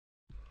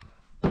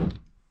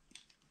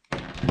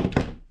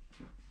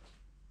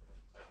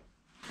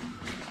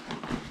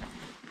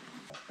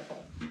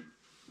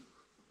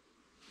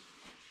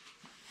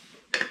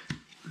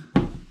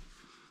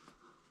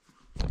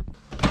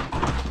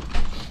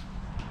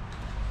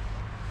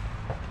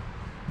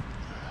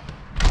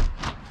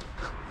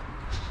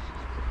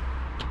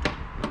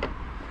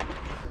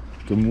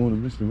Good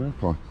morning, Mr.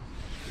 Magpie.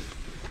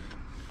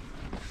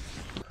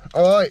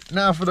 Alright,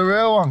 now for the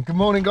real one. Good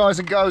morning, guys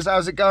and girls.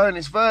 How's it going?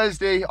 It's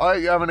Thursday. I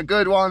hope you're having a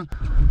good one.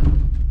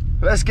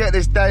 Let's get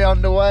this day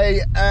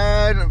underway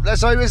and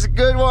let's hope it's a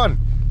good one.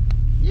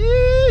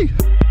 Yee!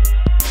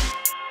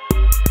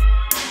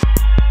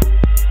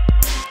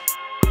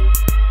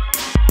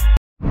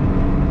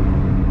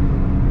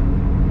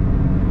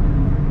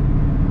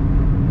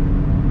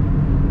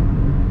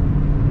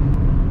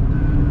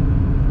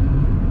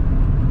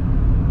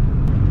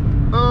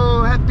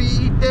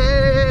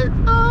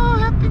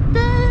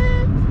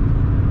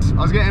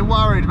 I was getting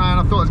worried, man.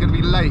 I thought I was going to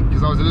be late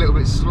because I was a little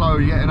bit slow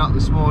getting up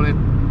this morning.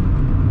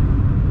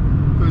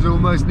 It was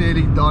almost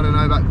nearly, I don't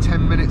know, about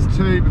 10 minutes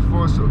to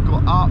before I sort of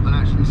got up and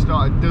actually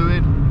started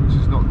doing, which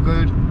is not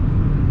good.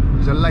 It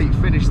was a late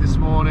finish this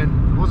morning.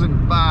 It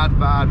wasn't bad,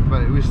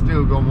 but it was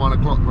still gone 1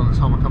 o'clock by the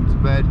time I come to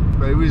bed.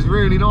 But it was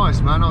really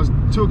nice, man. I was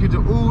talking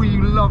to all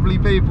you lovely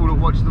people that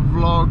watched the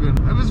vlog and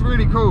it was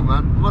really cool,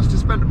 man. I must have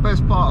spent the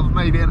best part of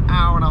maybe an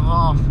hour and a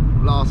half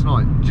last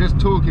night just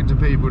talking to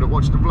people that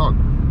watched the vlog.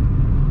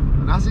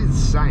 And that's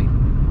insane.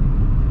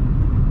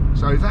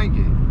 So thank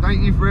you.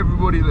 Thank you for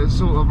everybody that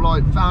sort of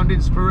like found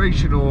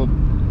inspiration or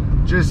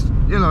just,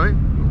 you know,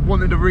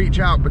 wanted to reach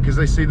out because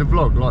they see the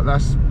vlog. Like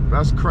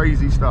that's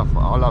crazy stuff.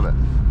 I love it.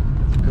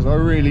 Because I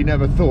really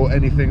never thought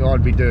anything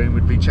I'd be doing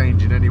would be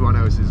changing anyone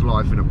else's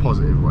life in a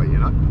positive way, you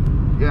know?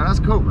 Yeah, that's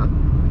cool,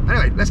 man.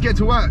 Anyway, let's get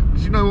to work.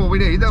 Because you know what we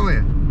need, don't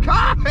we?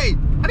 Coffee!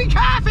 I need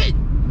coffee!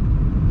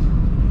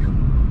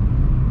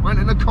 Went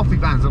in the coffee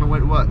vans on the way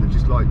to work. They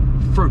just like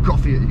throw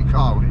coffee at your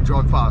car when you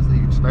drive past. You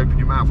can just open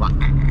your mouth like.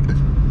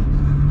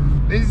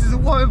 This is a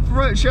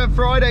Hawaiian Shirt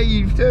Friday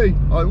Eve too.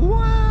 Like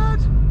what?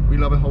 We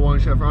love a Hawaiian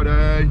Shirt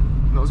Friday.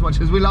 Not as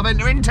much as we love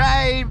entering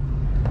time.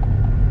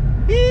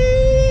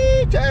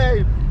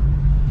 Time.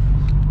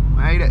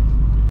 Made it.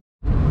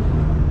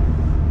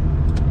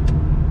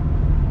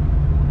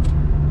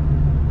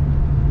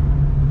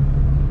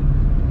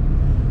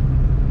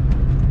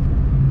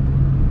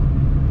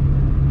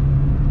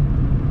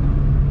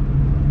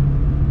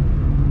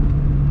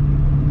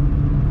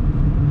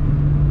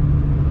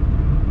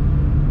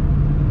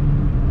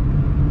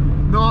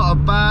 Not a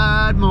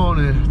bad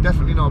morning,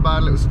 definitely not a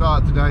bad little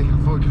start today. I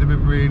thought it could have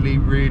been really,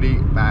 really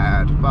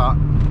bad, but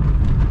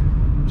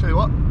tell you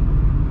what,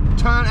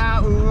 turned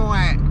out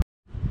alright.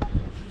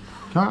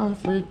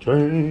 Coffee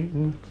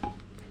train.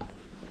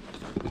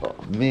 Oh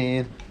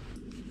man.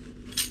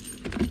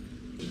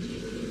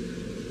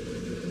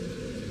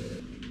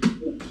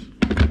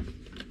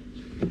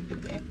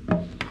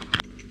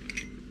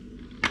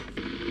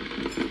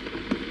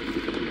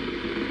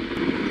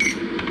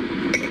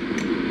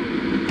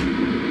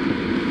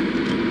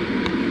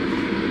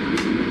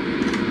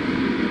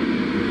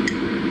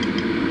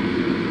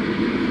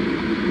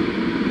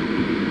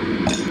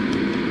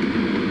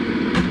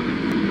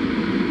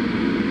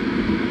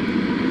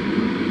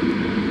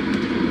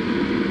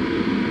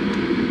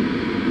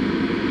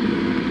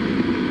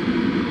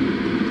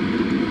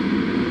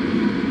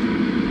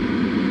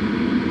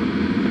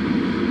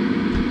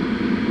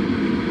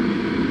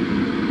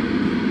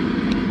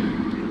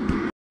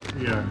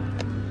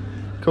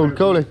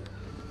 Cool.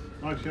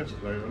 Nice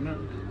yesterday, wasn't it?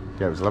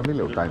 Yeah, it was a lovely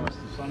little day.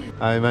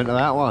 Amen to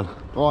that one.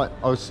 Right,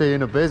 I'll see you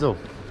in a bizzle.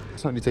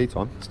 It's only tea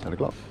time, it's 10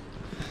 o'clock.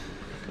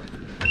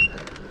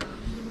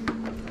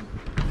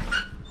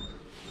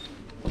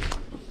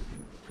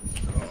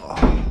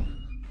 Oh.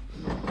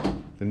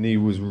 The knee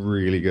was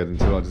really good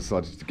until I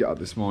decided to get up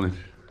this morning.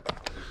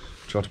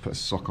 Tried to put a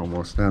sock on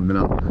while standing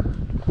up.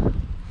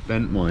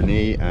 Bent my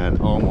knee and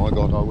oh my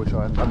god, I wish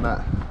I hadn't done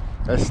that.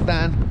 There's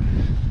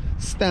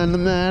Stan the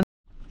man.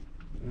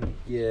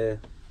 Yeah.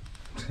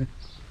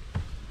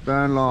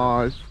 Burn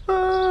live.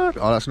 Oh,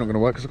 that's not going to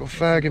work because I've got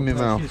fag in my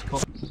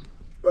mouth.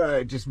 Well,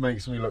 it just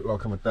makes me look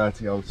like I'm a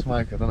dirty old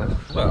smoker, doesn't it?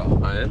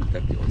 Well, I am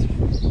dirty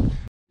old.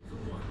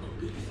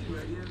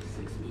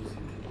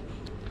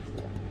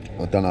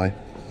 I don't know.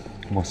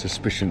 My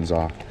suspicions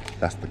are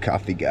that's the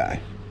coffee guy.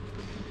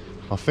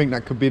 I think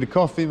that could be the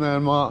coffee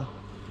man, Mark.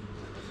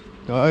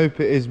 I hope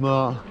it is,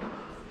 Mark.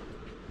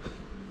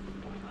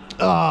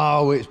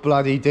 Oh, it's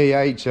bloody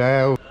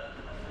DHL.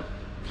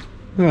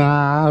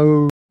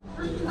 Wow.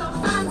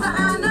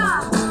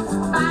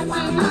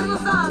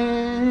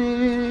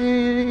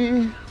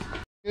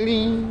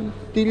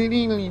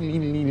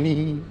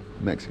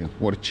 Mexican,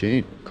 what a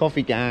tune.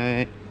 Coffee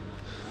guy.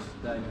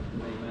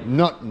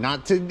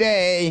 Not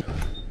today.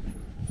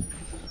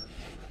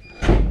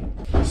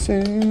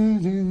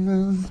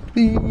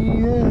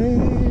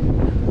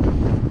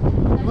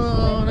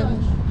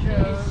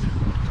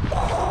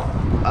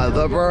 A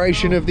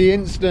liberation of the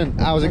instant.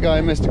 How's it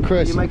going, Mr.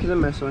 Chris? You're making a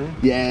mess, are you?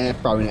 Yeah,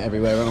 throwing it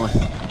everywhere, aren't I?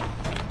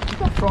 It's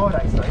not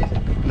Friday today, is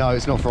it? No,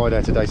 it's not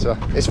Friday today, sir.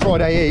 It's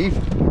Friday Eve.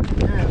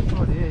 Yeah, it's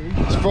Friday Eve.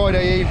 It's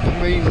Friday Eve,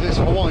 it means it's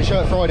Hawaiian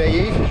Shirt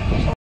Friday Eve.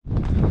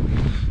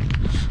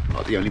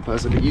 Not the only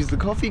person that used the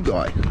coffee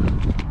guy.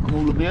 I'm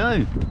all of my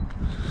own.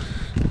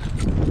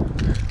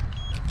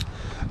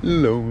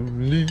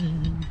 Lonely.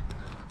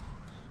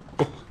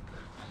 Oh.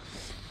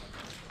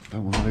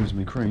 Don't want to lose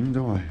my cream,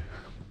 do I?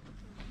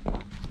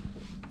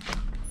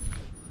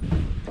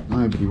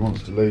 Nobody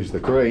wants to lose the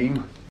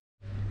cream.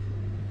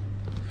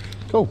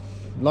 Cool.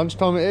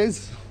 Lunchtime it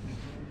is.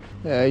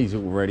 Yeah, he's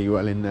already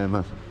well in there,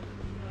 man.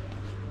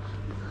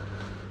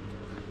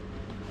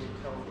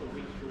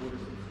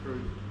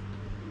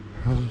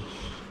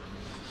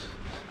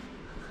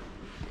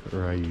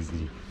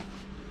 Crazy.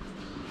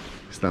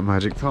 It's that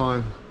magic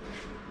time.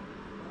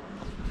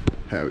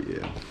 Hell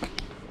yeah.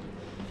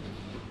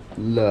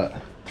 Look.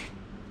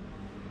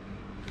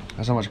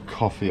 That's how much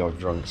coffee I've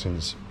drunk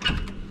since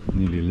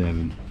nearly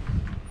 11.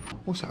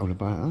 What's that all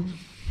about,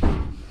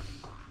 huh?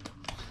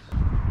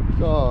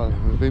 God,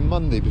 it'll be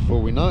Monday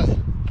before we know it.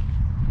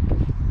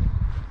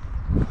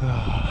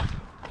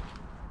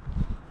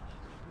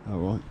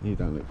 Alright, you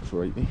don't look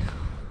creepy.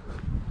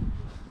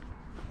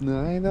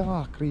 No, they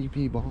are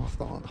creepy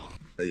bastard.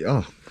 There you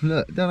are.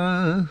 Look,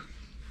 ta-da!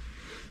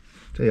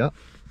 See ya.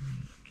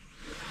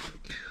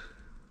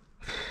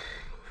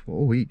 What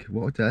a week,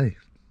 what a day.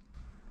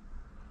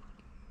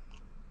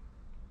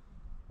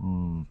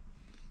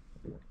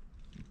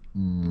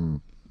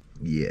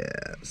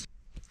 Yes.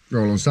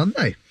 Roll on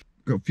Sunday.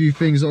 Got a few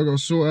things I've got to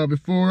sort out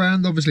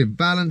beforehand. Obviously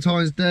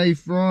Valentine's Day,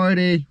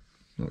 Friday,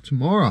 not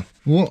tomorrow.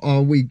 What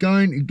are we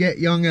going to get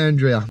young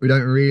Andrea? We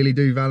don't really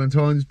do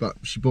Valentine's, but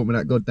she bought me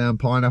that goddamn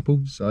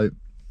pineapple, so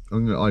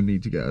I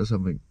need to get her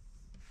something.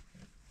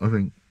 I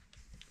think.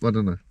 I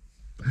don't know.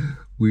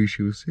 We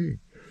shall see.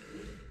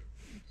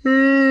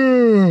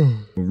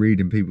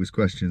 Reading people's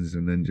questions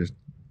and then just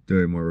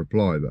doing my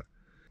reply, but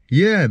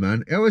yeah,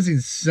 man, it was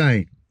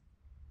insane.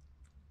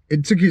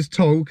 It took its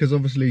toll because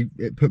obviously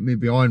it put me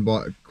behind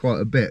by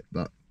quite a bit,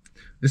 but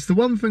it's the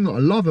one thing that I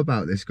love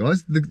about this,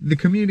 guys, the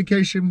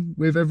communication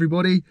with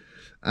everybody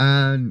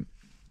and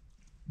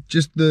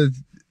just the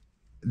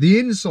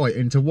insight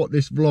into what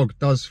this vlog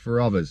does for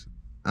others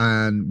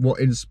and what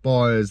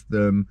inspires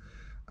them.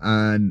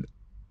 And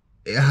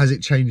has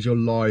it changed your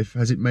life?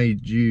 Has it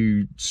made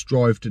you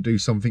strive to do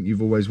something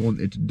you've always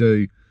wanted to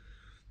do?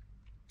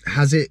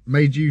 Has it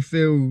made you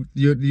feel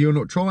you're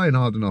not trying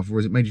hard enough, or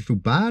has it made you feel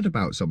bad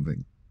about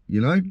something? You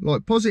know,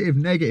 like positive,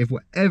 negative,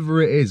 whatever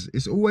it is,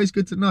 it's always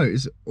good to know.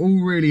 It's all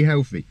really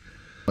healthy.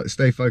 Like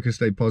stay focused,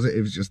 stay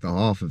positive is just the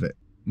half of it.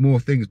 More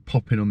things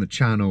popping on the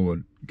channel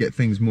and get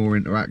things more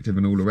interactive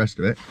and all the rest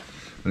of it.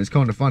 And it's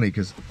kind of funny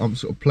because I'm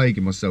sort of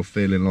plaguing myself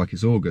feeling like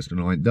it's August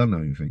and I ain't done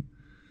anything.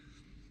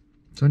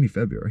 It's only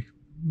February.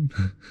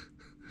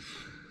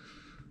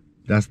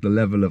 That's the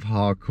level of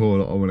hardcore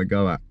that I want to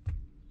go at.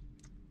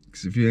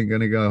 Because if you ain't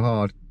going to go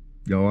hard,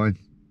 go on.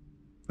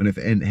 And if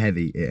it ain't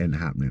heavy, it ain't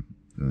happening.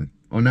 So,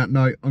 on that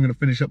note, I'm going to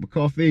finish up my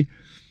coffee.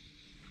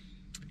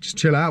 Just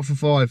chill out for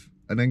 5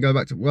 and then go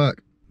back to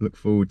work. Look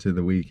forward to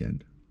the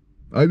weekend.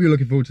 I hope you're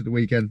looking forward to the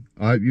weekend.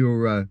 I hope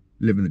you're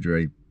living the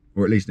dream.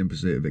 Or at least in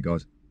pursuit of it,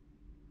 guys.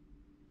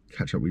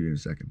 Catch up with you in a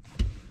second.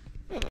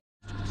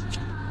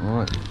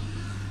 Alright.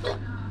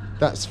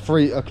 That's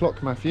 3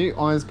 o'clock, Matthew.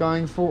 I was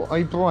going for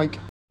a break.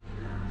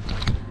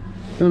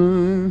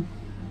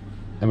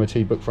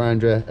 MOT booked for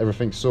Andrea.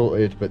 Everything's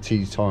sorted, but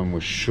tea time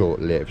was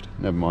short-lived.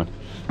 Never mind.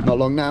 Not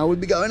long now, we'll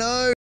be going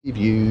home.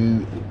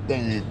 Yeeww.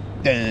 Dun,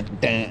 dun,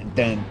 dun,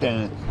 dun,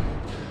 dun.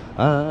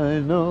 I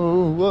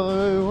know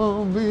I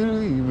won't be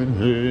leaving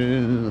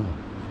here.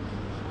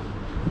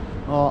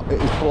 Oh,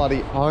 it is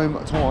bloody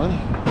home time.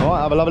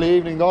 Alright, have a lovely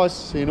evening, guys.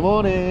 See you in the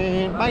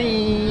morning.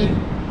 Bye.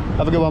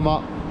 Have a good one,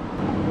 Mark.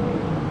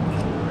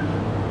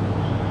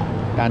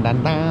 Dun,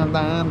 dun, dun,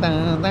 dun,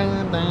 dun,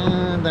 dun,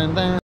 dun, dun,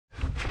 dun.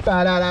 It's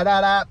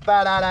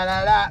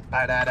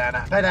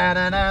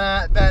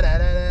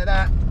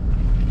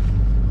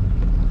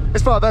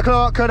 5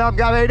 o'clock and I'm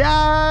going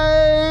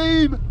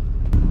home.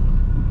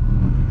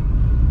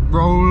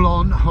 Roll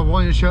on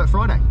Hawaiian Shirt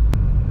Friday.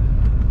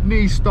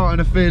 Knees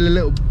starting to feel a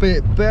little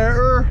bit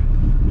better.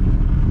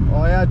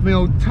 I had my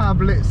old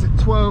tablets at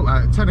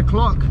 10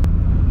 o'clock.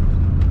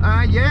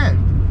 Yeah,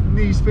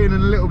 knees feeling a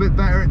little bit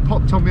better. It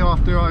popped on me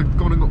after I'd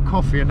gone and got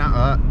coffee and that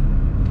hurt.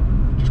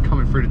 Just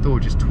coming through the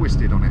door, just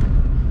twisted on it.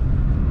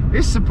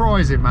 It's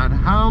surprising, man,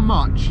 how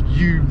much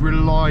you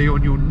rely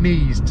on your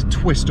knees to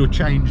twist or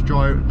change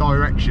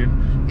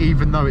direction,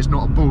 even though it's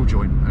not a ball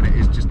joint, and it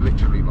is just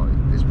literally like,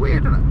 it's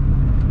weird, isn't it?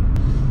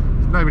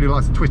 Nobody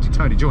likes a twisty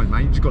turny joint,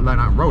 man. You just got to learn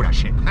how to roll that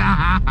shit.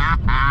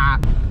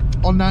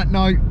 On that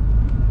note,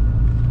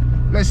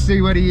 let's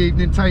see where the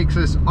evening takes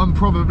us. I'm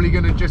probably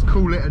going to just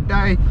call it a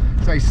day.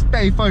 Say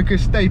stay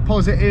focused, stay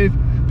positive,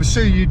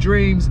 pursue your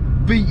dreams,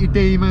 beat your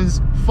demons,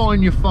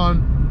 find your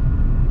fun,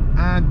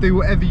 and do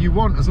whatever you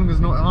want as long as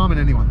not harming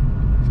anyone.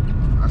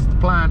 That's the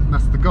plan,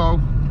 that's the goal.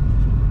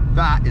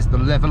 That is the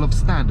level of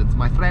standards,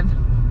 my friend.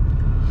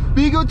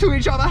 Be good to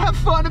each other, have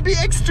fun, and be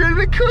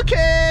extremely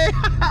cookie.